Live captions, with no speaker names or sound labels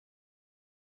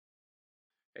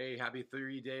Hey, happy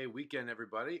 3-day weekend,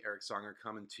 everybody. Eric Songer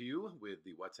coming to you with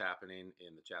the What's Happening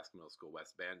in the Chaska Middle School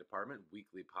West Band Department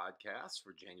weekly podcast for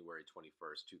January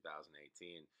 21st,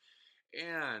 2018.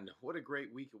 And what a great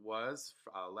week it was.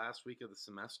 Last week of the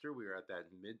semester, we were at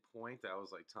that midpoint. I was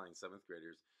like telling seventh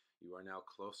graders, you are now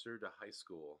closer to high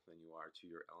school than you are to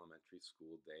your elementary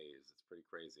school days. It's pretty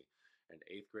crazy. And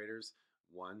eighth graders,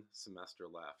 one semester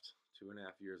left. 2.5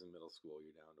 years in middle school,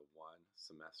 you're down to one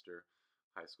semester.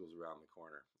 High school's around the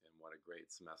corner. And what a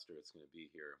great semester it's going to be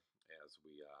here as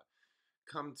we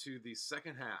come to the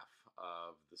second half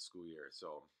of the school year.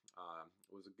 So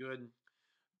it was a good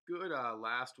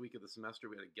last week of the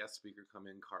semester. We had a guest speaker come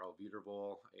in, Carl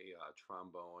Vitervol, a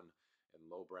trombone and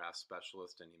low brass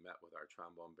specialist, and he met with our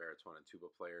trombone, baritone, and tuba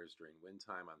players during wind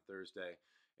time on Thursday,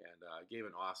 and gave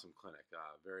an awesome clinic.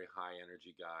 Very high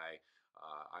energy guy.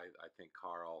 I think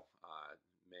Carl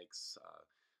makes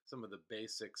some of the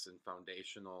basics and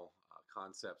foundational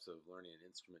concepts of learning an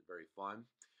instrument very fun.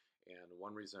 And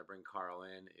one reason I bring Carl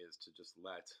in is to just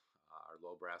let our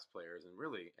low brass players and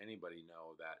really anybody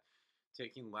know that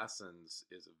taking lessons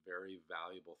is a very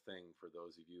valuable thing for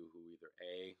those of you who either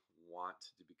A, want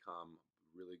to become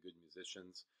really good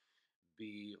musicians,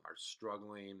 B, are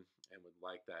struggling and would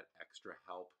like that extra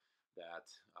help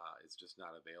that is just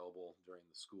not available during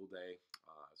the school day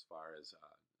as far as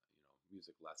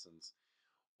music lessons,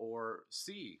 or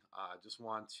C, just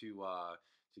want to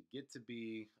get to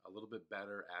be a little bit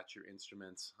better at your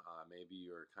instruments. Maybe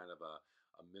you're kind of a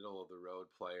middle of the road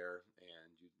player and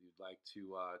you'd like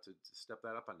to step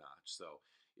that up a notch. So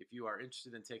if you are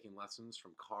interested in taking lessons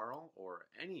from Carl or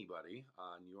anybody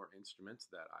on your instrument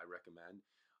that I recommend,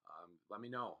 let me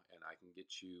know and I can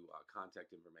get you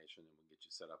contact information and we'll get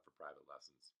you set up for private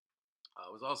lessons.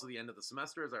 It was also the end of the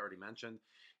semester, as I already mentioned,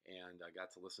 and I got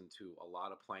to listen to a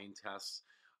lot of playing tests,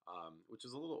 which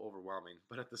is a little overwhelming,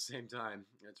 but at the same time,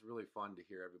 it's really fun to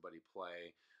hear everybody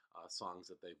play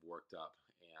songs that they've worked up.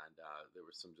 And there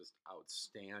were some just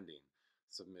outstanding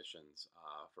submissions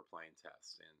for playing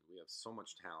tests. And we have so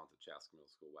much talent at Chaska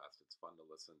Middle School West. It's fun to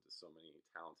listen to so many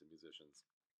talented musicians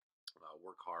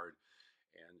work hard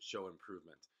and show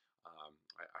improvement.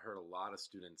 I heard a lot of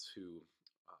students who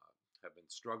have been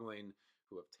struggling,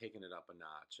 who have taken it up a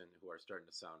notch, and who are starting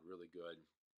to sound really good.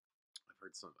 I've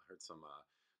heard some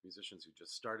musicians who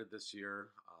just started this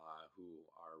year who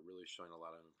are really showing a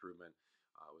lot of improvement.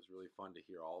 It was really fun to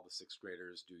hear all the sixth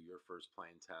graders do your first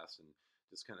playing test and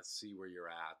just kind of see where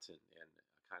you're at and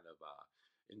kind of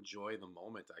enjoy the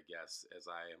moment, I guess, as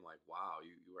I am like, wow,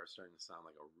 you are starting to sound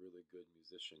like a really good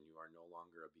musician. You are no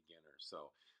longer a beginner. So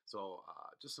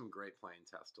just some great playing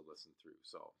tests to listen through.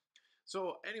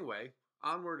 So anyway,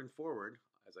 onward and forward,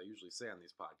 as I usually say on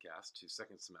these podcasts, to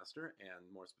second semester and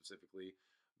more specifically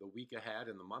the week ahead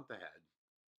and the month ahead.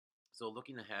 So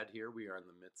looking ahead here, we are in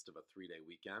the midst of a 3-day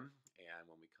weekend, and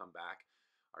when we come back,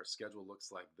 our schedule looks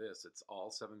like this. It's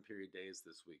all 7-period days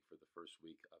this week for the first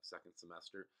week of second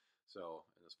semester. So,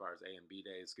 and as far as A and B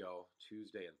days go,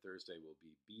 Tuesday and Thursday will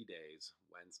be B days,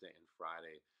 Wednesday and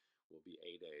Friday will be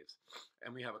A days. And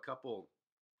we have a couple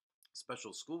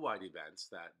special school-wide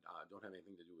events that don't have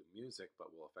anything to do with music,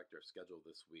 but will affect our schedule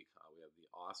this week. We have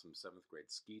the awesome 7th grade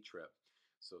ski trip.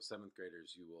 So 7th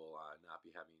graders, you will not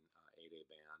be having 8A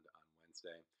band on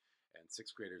Wednesday. And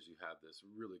 6th graders, you have this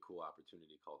really cool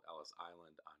opportunity called Ellis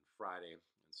Island on Friday.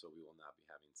 And so we will not be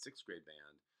having 6th grade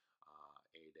band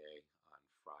 8A on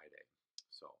Friday.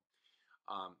 So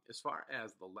as far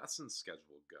as the lesson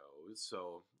schedule goes,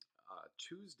 so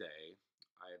Tuesday,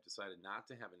 I have decided not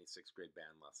to have any 6th grade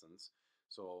band lessons.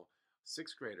 So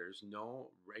 6th graders, no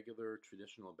regular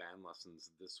traditional band lessons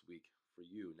this week for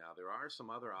you. Now, there are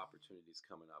some other opportunities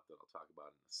coming up that I'll talk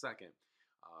about in a second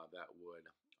that would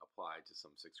apply to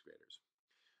some 6th graders.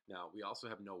 Now, we also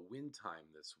have no wind time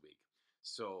this week.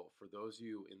 So for those of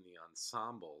you in the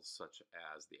ensembles, such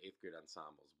as the 8th grade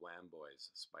ensembles, Bland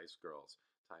Boys, Spice Girls,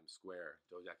 Times Square,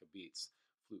 Dodeca Beats,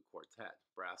 Flute Quartet,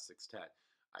 Brass Sextet,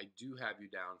 I do have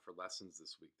you down for lessons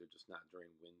this week. They're just not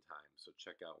during wind time. So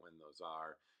check out when those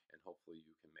are, and hopefully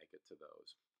you can make it to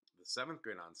those. The 7th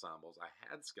grade ensembles I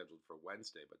had scheduled for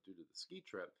Wednesday, but due to the ski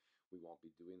trip, we won't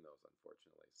be doing those,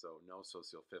 unfortunately. So no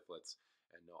socio fifthlets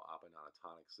and no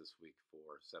openonatonics this week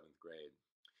for 7th grade.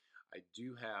 I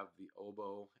do have the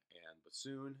oboe and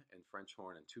bassoon and French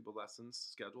horn and tuba lessons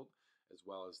scheduled, as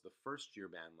well as the first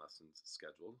year band lessons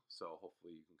scheduled. So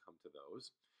hopefully you can come to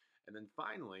those. And then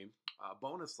finally,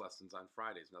 bonus lessons on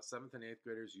Fridays. Now, 7th and 8th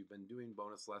graders, you've been doing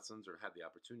bonus lessons or had the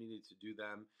opportunity to do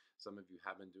them. Some of you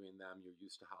have been doing them. You're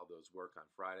used to how those work on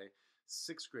Friday.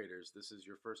 6th graders, this is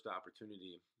your first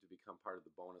opportunity to become part of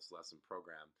the bonus lesson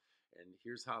program. And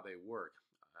here's how they work.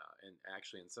 and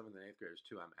actually in 7th and 8th graders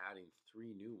too, I'm adding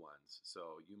 3 new ones.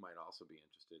 So you might also be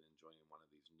interested in joining one of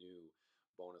these new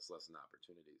bonus lesson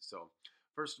opportunities. So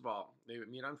first of all, they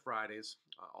would meet on Fridays,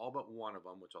 all but one of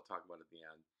them, which I'll talk about at the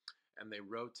end, and they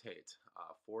rotate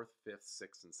 4th, 5th,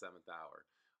 6th, and 7th hour.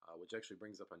 Which actually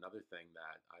brings up another thing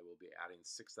that I will be adding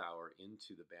 6th hour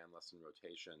into the band lesson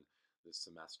rotation this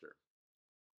semester.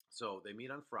 So they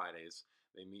meet on Fridays.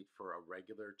 They meet for a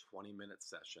regular 20-minute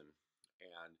session.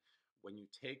 And when you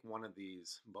take one of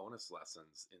these bonus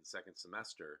lessons in second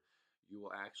semester, you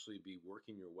will actually be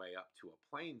working your way up to a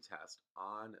playing test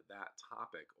on that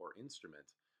topic or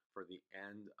instrument for the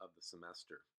end of the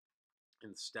semester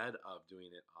instead of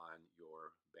doing it on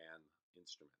your band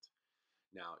instrument.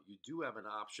 Now, you do have an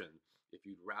option if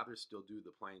you'd rather still do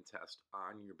the playing test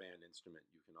on your band instrument,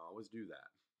 you can always do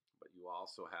that. But you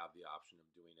also have the option of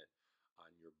doing it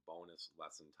on your bonus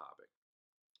lesson topic.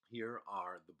 Here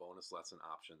are the bonus lesson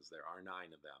options. There are 9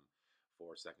 of them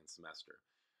for second semester: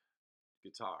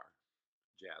 guitar,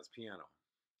 jazz piano,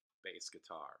 bass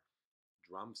guitar,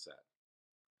 drum set,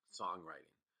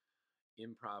 songwriting,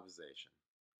 improvisation,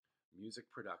 music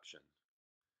production,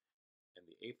 and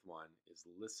the 8th one is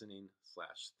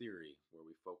listening/theory, where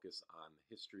we focus on the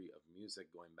history of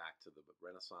music going back to the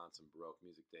Renaissance and Baroque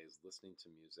music days, listening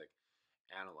to music,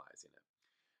 analyzing it.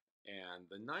 And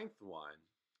the 9th one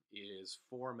is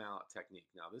 4-mallet technique.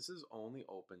 Now, this is only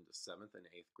open to 7th and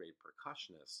 8th grade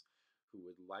percussionists who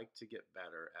would like to get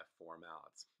better at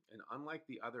 4-mallets. And unlike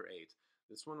the other 8,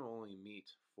 this one will only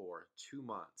meet for 2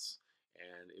 months,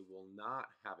 and it will not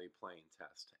have a playing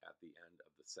test at the end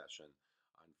of the session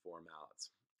on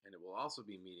 4-mallets. And it will also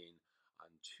be meeting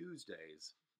on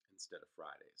Tuesdays instead of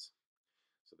Fridays.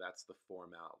 So that's the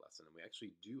 4-mallet lesson. And we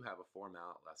actually do have a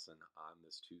 4-mallet lesson on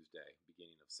this Tuesday,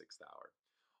 beginning of 6th hour.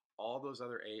 All those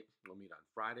other 8 will meet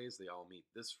on Fridays. They all meet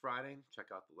this Friday.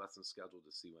 Check out the lesson schedule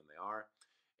to see when they are.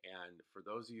 And for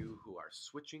those of you who are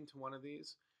switching to one of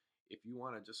these, if you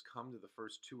want to just come to the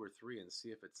first 2 or 3 and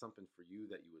see if it's something for you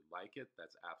that you would like it,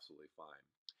 that's absolutely fine.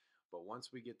 But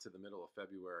once we get to the middle of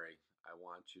February, I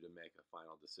want you to make a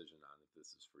final decision on if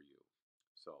this is for you.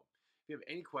 So if you have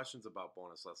any questions about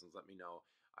bonus lessons, let me know.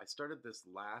 I started this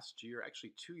last year,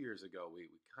 actually 2 years ago. We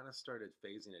kind of started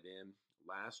phasing it in.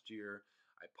 Last year,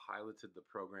 I piloted the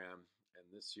program, and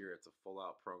this year it's a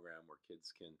full-out program where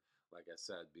kids can, like I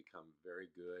said, become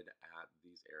very good at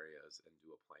these areas and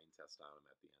do a playing test on them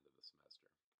at the end of the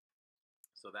semester.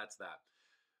 So that's that.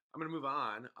 I'm going to move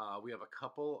on. We have a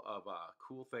couple of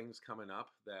cool things coming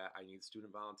up that I need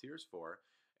student volunteers for,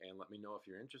 and let me know if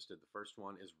you're interested. The first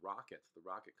one is Rocket. The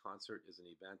Rocket Concert is an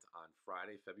event on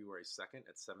Friday, February 2nd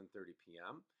at 7:30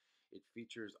 p.m. It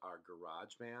features our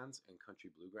garage bands and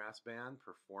country bluegrass band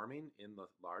performing in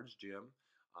the large gym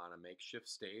on a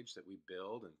makeshift stage that we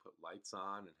build and put lights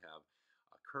on and have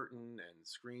a curtain and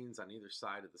screens on either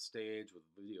side of the stage with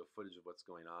video footage of what's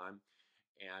going on.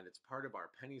 And it's part of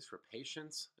our Pennies for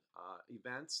Patients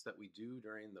events that we do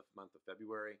during the month of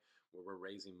February, where we're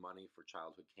raising money for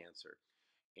childhood cancer.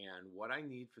 And what I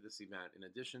need for this event, in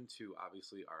addition to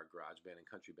obviously our garage band and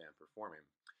country band performing,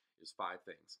 is 5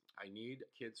 things. I need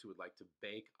kids who would like to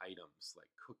bake items like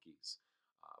cookies,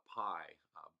 pie,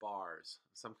 bars,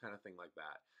 some kind of thing like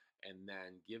that, and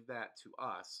then give that to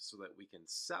us so that we can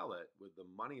sell it with the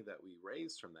money that we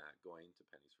raise from that going to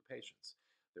Pennies for Patients.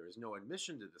 There is no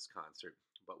admission to this concert,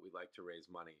 but we like to raise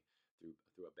money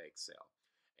through a bake sale.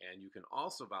 And you can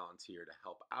also volunteer to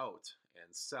help out and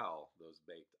sell those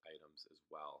baked items as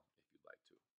well if you'd like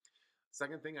to.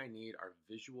 Second thing I need are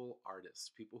visual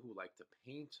artists, people who like to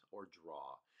paint or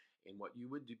draw. And what you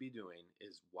would be doing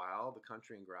is while the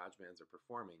country and garage bands are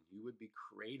performing, you would be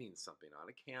creating something on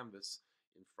a canvas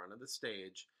in front of the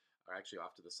stage, or actually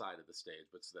off to the side of the stage,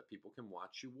 but so that people can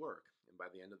watch you work. And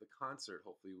by the end of the concert,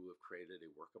 hopefully we will have created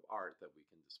a work of art that we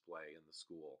can display in the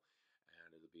school.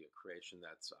 And it'll be a creation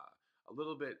that's a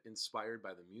little bit inspired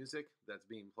by the music that's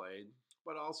being played,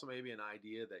 but also maybe an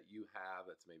idea that you have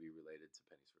that's maybe related to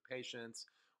Pennies for Patients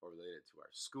or related to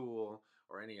our school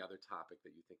or any other topic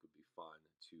that you think would be fun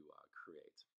to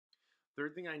create.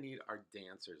 Third thing I need are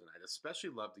dancers, and I'd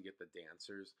especially love to get the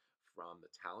dancers from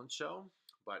the talent show,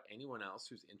 but anyone else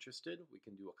who's interested, we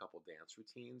can do a couple dance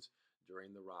routines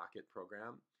during the Rocket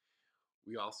program.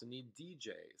 We also need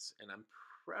DJs, and I'm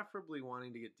preferably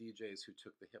wanting to get DJs who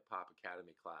took the Hip Hop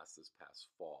Academy class this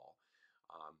past fall.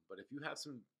 But if you have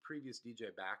some previous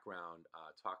DJ background,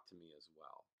 talk to me as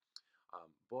well.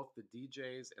 Both the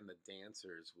DJs and the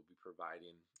dancers will be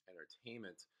providing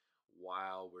entertainment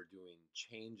while we're doing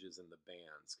changes in the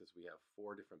bands, because we have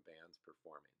 4 different bands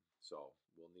performing. So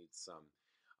we'll need some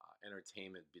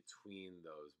entertainment between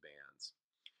those bands.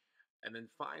 And then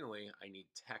finally, I need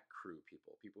tech crew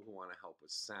people, people who want to help with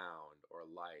sound or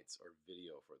lights or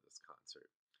video for this concert.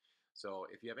 So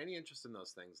if you have any interest in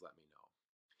those things, let me know.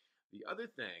 The other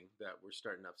thing that we're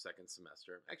starting up second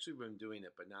semester, actually we've been doing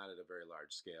it but not at a very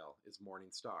large scale, is Morning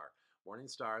Star. Morning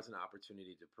Star is an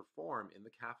opportunity to perform in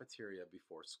the cafeteria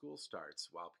before school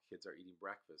starts while kids are eating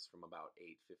breakfast from about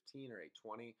 8:15 or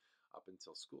 8:20 up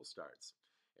until school starts.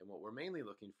 And what we're mainly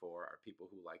looking for are people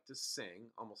who like to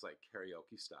sing, almost like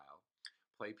karaoke style,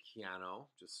 play piano,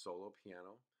 just solo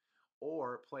piano,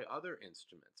 or play other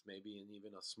instruments, maybe in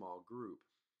even a small group.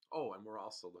 Oh, and we're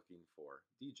also looking for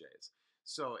DJs.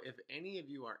 So if any of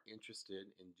you are interested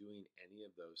in doing any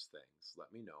of those things,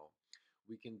 let me know.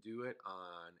 We can do it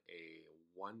on a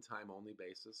one time only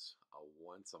basis, a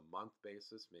once a month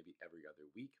basis, maybe every other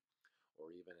week, or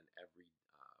even an every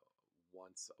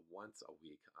once a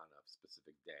week on a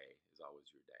specific day is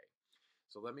always your day.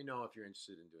 So let me know if you're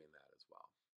interested in doing that as well.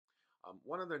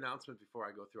 One other announcement before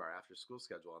I go through our after school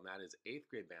schedule, and that is eighth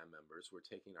grade band members. We're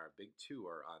taking our big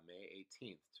tour on May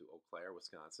 18th to Eau Claire,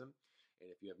 Wisconsin.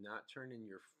 And if you have not turned in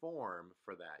your form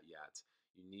for that yet,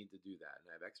 you need to do that.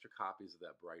 And I have extra copies of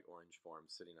that bright orange form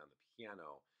sitting on the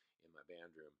piano in my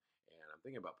band room. And I'm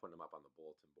thinking about putting them up on the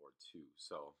bulletin board too.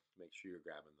 So make sure you're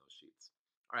grabbing those sheets.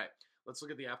 All right, let's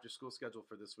look at the after school schedule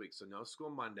for this week. So no school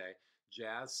Monday.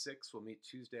 Jazz 6 will meet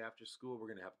Tuesday after school. We're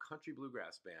going to have Country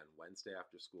Bluegrass Band Wednesday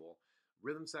after school.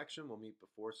 Rhythm section will meet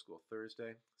before school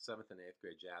Thursday, 7th and 8th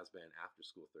grade jazz band after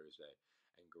school Thursday,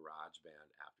 and garage band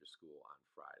after school on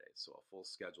Friday. So a full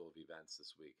schedule of events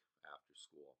this week after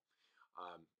school.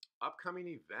 Upcoming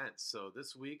events. So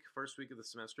this week, first week of the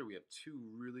semester, we have two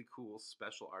really cool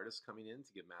special artists coming in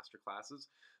to give master classes.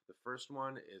 The first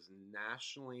one is a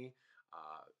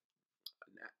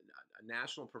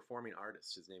national performing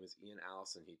artist. His name is Ian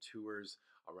Allison. He tours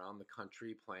around the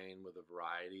country playing with a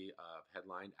variety of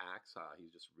headlined acts. He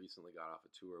just recently got off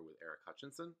a tour with Eric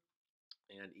Hutchinson.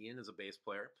 And Ian is a bass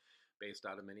player based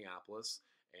out of Minneapolis.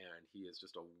 And he is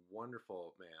just a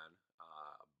wonderful man,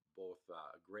 both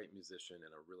a great musician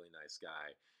and a really nice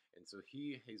guy. And so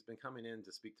he's been coming in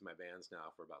to speak to my bands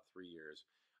now for about 3 years.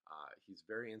 He's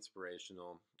very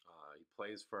inspirational. He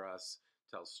plays for us,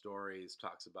 tells stories,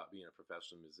 talks about being a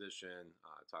professional musician,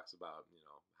 talks about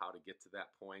how to get to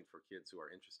that point for kids who are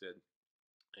interested,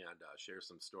 and share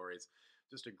some stories.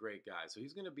 Just a great guy. So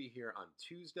he's going to be here on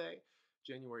Tuesday,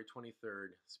 January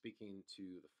 23rd, speaking to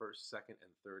the first, second,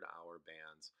 and third hour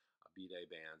bands, B-Day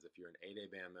bands. If you're an A-Day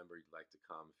band member, you'd like to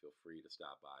come, feel free to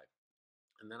stop by.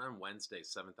 And then on Wednesday,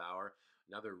 7th hour,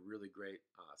 another really great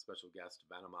special guest,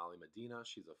 Vanamali Medina.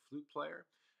 She's a flute player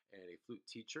and a flute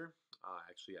teacher,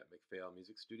 actually at McPhail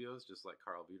Music Studios, just like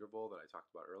Carl Viterbo that I talked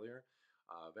about earlier.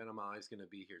 Vanamali is going to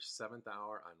be here 7th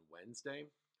hour on Wednesday,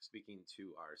 speaking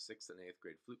to our 6th and 8th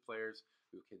grade flute players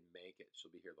who can make it.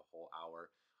 She'll be here the whole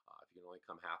hour. If you can only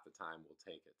come half the time, we'll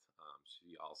take it.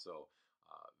 She also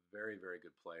very, very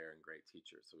good player and great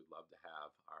teacher. So we'd love to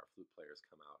have our flute players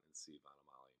come out and see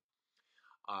Vanamali.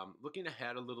 Looking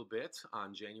ahead a little bit,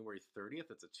 on January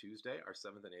 30th, it's a Tuesday, our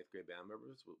 7th and 8th grade band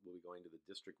members will be going to the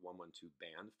District 112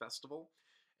 Band Festival.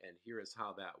 And here is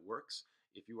how that works.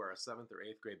 If you are a 7th or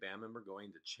 8th grade band member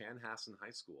going to Chanhassen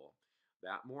High School,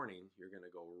 that morning you're going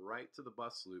to go right to the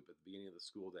bus loop at the beginning of the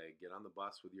school day, get on the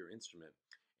bus with your instrument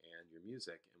and your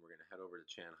music, and we're going to head over to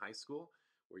Chan High School,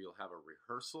 where you'll have a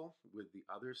rehearsal with the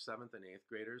other 7th and 8th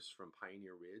graders from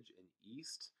Pioneer Ridge and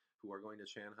East who are going to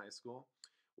Chan High School,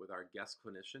 with our guest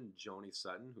clinician, Joni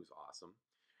Sutton, who's awesome.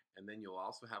 And then you'll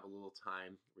also have a little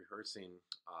time rehearsing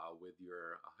with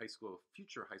your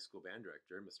future high school band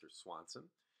director, Mr. Swanson.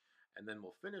 And then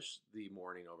we'll finish the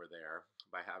morning over there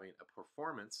by having a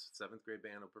performance. 7th grade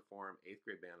band will perform, 8th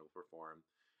grade band will perform,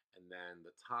 and then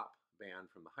the top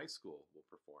band from the high school will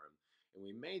perform. And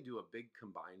we may do a big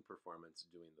combined performance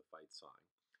doing the fight song.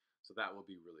 So that will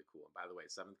be really cool. And by the way,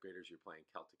 7th graders, you're playing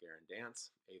Celtic Air and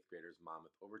Dance. 8th graders,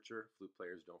 Monmouth Overture. Flute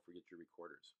players, don't forget your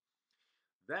recorders.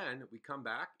 Then we come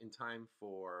back in time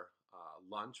for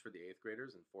lunch for the 8th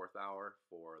graders and 4th hour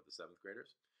for the 7th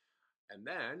graders. And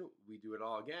then we do it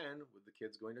all again with the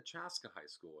kids going to Chaska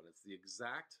High School. And it's the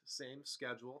exact same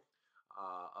schedule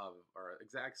or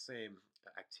exact same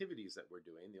activities that we're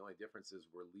doing. The only difference is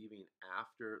we're leaving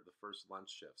after the first lunch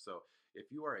shift. So if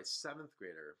you are a 7th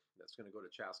grader that's going to go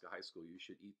to Chaska High School, you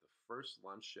should eat the first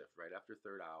lunch shift right after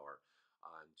third hour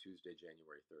on Tuesday,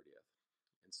 January 30th.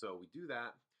 And so we do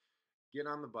that, get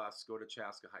on the bus, go to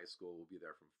Chaska High School. We'll be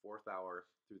there from 4th hour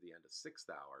through the end of 6th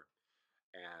hour.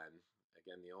 And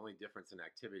again, the only difference in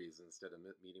activities, instead of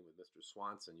meeting with Mr.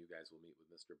 Swanson, you guys will meet with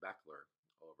Mr. Beckler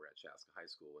over at Chaska High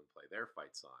School and play their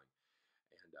fight song.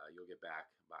 And you'll get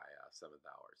back by 7th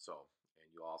hour. So, and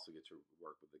and you'll also get to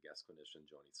work with the guest clinician,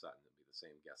 Joni Sutton. It'll be the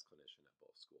same guest clinician at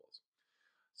both schools.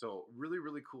 So really,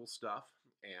 really cool stuff.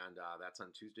 And that's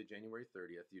on Tuesday, January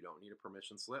 30th. You don't need a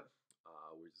permission slip.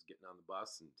 We're just getting on the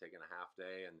bus and taking a half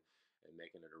day and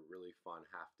making it a really fun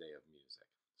half day of music.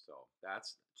 So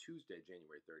that's Tuesday,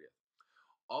 January 30th.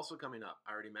 Also coming up,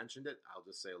 I already mentioned it. I'll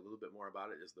just say a little bit more about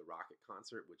it, is the Rocket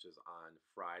Concert, which is on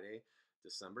Friday,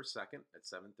 December 2nd at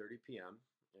 7:30 p.m.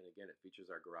 And again, it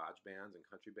features our garage bands and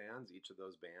country bands. Each of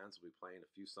those bands will be playing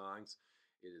a few songs.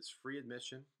 It is free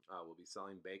admission. We'll be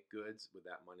selling baked goods with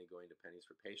that money going to Pennies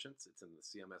for Patients. It's in the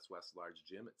CMS West Large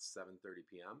Gym at 7:30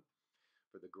 p.m.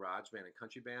 For the garage band and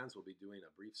country bands, we'll be doing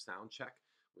a brief sound check,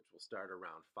 which will start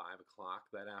around 5 o'clock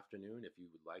that afternoon. If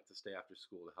you would like to stay after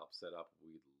school to help set up,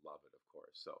 we'd love it, of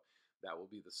course. So that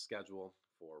will be the schedule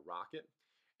for Rocket.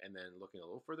 And then looking a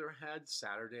little further ahead,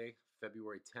 Saturday,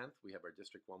 February 10th, we have our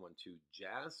District 112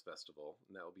 Jazz Festival,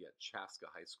 and that will be at Chaska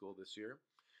High School this year.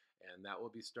 And that will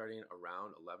be starting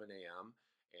around 11 a.m.,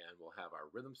 and we'll have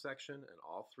our rhythm section and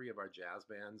all three of our jazz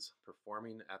bands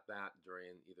performing at that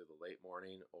during either the late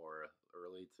morning or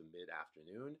early to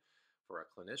mid-afternoon for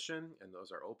a clinician, and those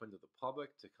are open to the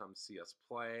public to come see us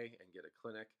play and get a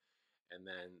clinic. And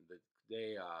then the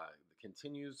day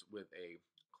continues with a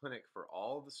clinic for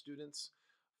all of the students,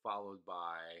 followed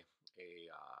by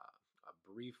a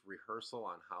brief rehearsal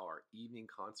on how our evening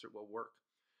concert will work.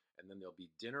 And then there'll be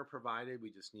dinner provided.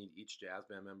 We just need each jazz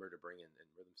band member to bring in, and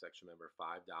rhythm section member,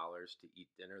 $5 to eat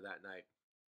dinner that night.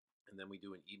 And then we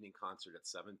do an evening concert at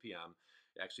 7 p.m.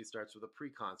 It actually starts with a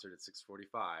pre-concert at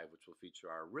 6:45, which will feature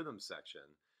our rhythm section.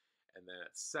 And then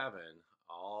at 7,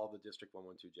 all the District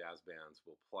 112 jazz bands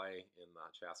will play in the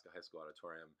Chaska High School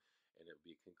Auditorium, and it will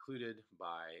be concluded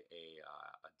by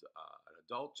an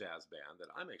adult jazz band that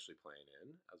I'm actually playing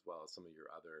in, as well as some of your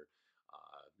other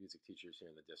music teachers here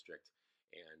in the district.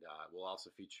 And we'll also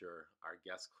feature our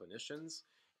guest clinicians.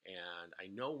 And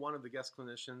I know one of the guest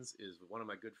clinicians is one of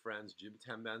my good friends, Jim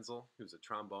Tembenzel, who's a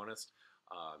trombonist,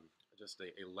 just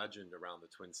a legend around the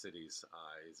Twin Cities.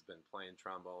 He's been playing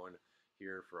trombone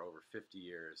here for over 50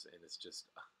 years, and it's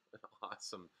just an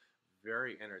awesome,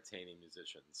 very entertaining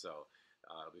musician. So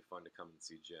it'll be fun to come and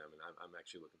see Jim, and I'm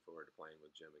actually looking forward to playing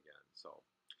with Jim again. So.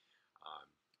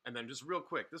 And then just real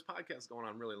quick, this podcast is going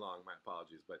on really long, my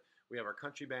apologies, but we have our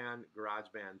country band, garage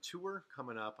band tour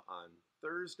coming up on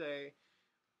Thursday,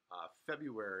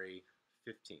 February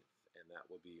 15th, and that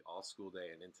will be all school day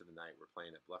and into the night. We're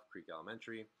playing at Bluff Creek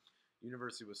Elementary,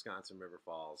 University of Wisconsin River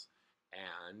Falls,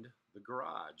 and the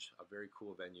Garage, a very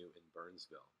cool venue in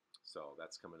Burnsville. So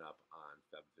that's coming up on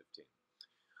Feb 15th.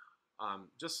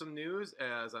 Just some news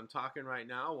as I'm talking right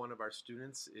now. One of our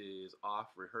students is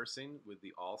off rehearsing with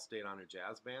the All-State Honor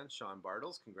Jazz Band, Sean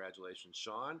Bartles. Congratulations,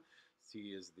 Sean.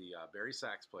 He is the Barry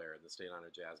sax player in the State Honor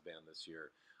Jazz Band this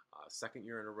year. Second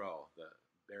year in a row, the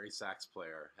Barry sax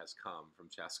player has come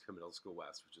from Chaska Middle School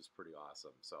West, which is pretty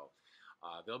awesome. So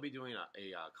they'll be doing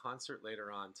a concert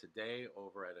later on today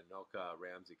over at Anoka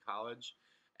Ramsey College,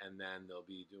 and then they'll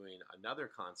be doing another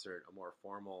concert, a more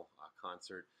formal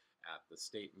concert, at the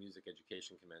State Music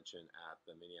Education Convention at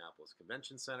the Minneapolis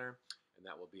Convention Center, and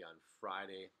that will be on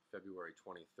Friday, February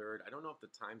 23rd. I don't know if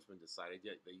the time's been decided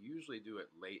yet. They usually do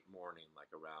it late morning, like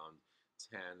around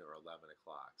 10 or 11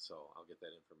 o'clock, so I'll get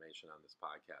that information on this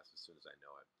podcast as soon as I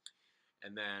know it.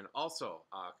 And then also,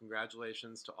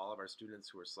 congratulations to all of our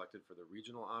students who were selected for the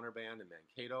Regional Honor Band in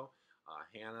Mankato,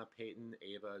 Hannah, Peyton,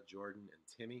 Ava, Jordan, and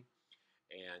Timmy.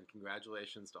 And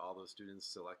congratulations to all those students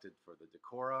selected for the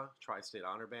Decorah Tri-State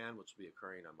Honor Band, which will be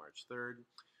occurring on March 3rd.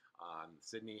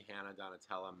 Sydney, Hannah,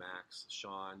 Donatella, Max,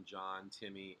 Sean, John,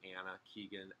 Timmy, Anna,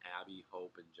 Keegan, Abby,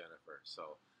 Hope, and Jennifer.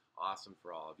 So awesome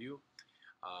for all of you.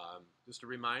 Just a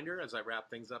reminder, as I wrap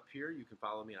things up here, you can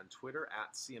follow me on Twitter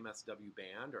at CMSW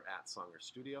Band or at Songer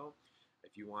Studio.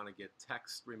 If you want to get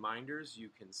text reminders, you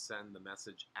can send the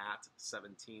message at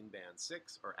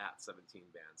 17band6 or at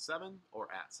 17band7 or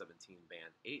at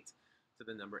 17band8 to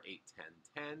the number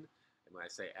 81010. And when I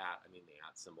say at, I mean the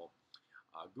at symbol.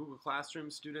 Google Classroom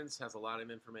students has a lot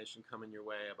of information coming your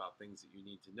way about things that you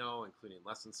need to know, including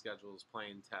lesson schedules,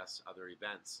 playing tests, other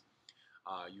events.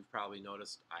 You've probably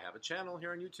noticed I have a channel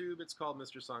here on YouTube. It's called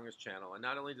Mr. Songer's Channel, and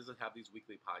not only does it have these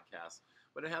weekly podcasts,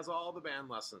 but it has all the band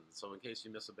lessons. So in case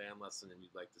you miss a band lesson and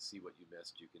you'd like to see what you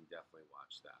missed, you can definitely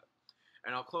watch that.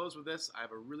 And I'll close with this. I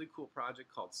have a really cool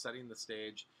project called Setting the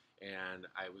Stage, and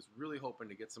I was really hoping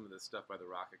to get some of this stuff by the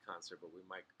Rocket concert, but we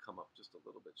might come up just a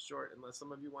little bit short unless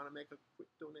some of you want to make a quick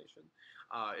donation.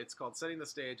 It's called Setting the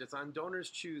Stage. It's on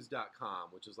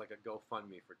DonorsChoose.com, which is like a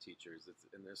GoFundMe for teachers.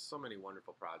 And there's so many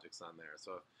wonderful projects on there.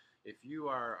 So if you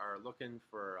are looking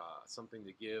for something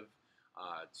to give,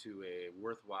 to a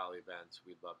worthwhile event,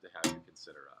 we'd love to have you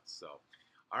consider us. So,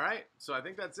 all right. So I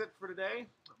think that's it for today.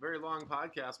 A very long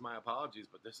podcast. My apologies,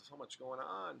 but there's so much going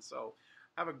on. So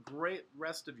have a great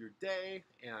rest of your day,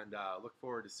 and look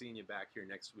forward to seeing you back here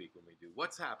next week when we do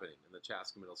What's Happening in the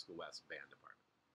Chaska Middle School West Band Department.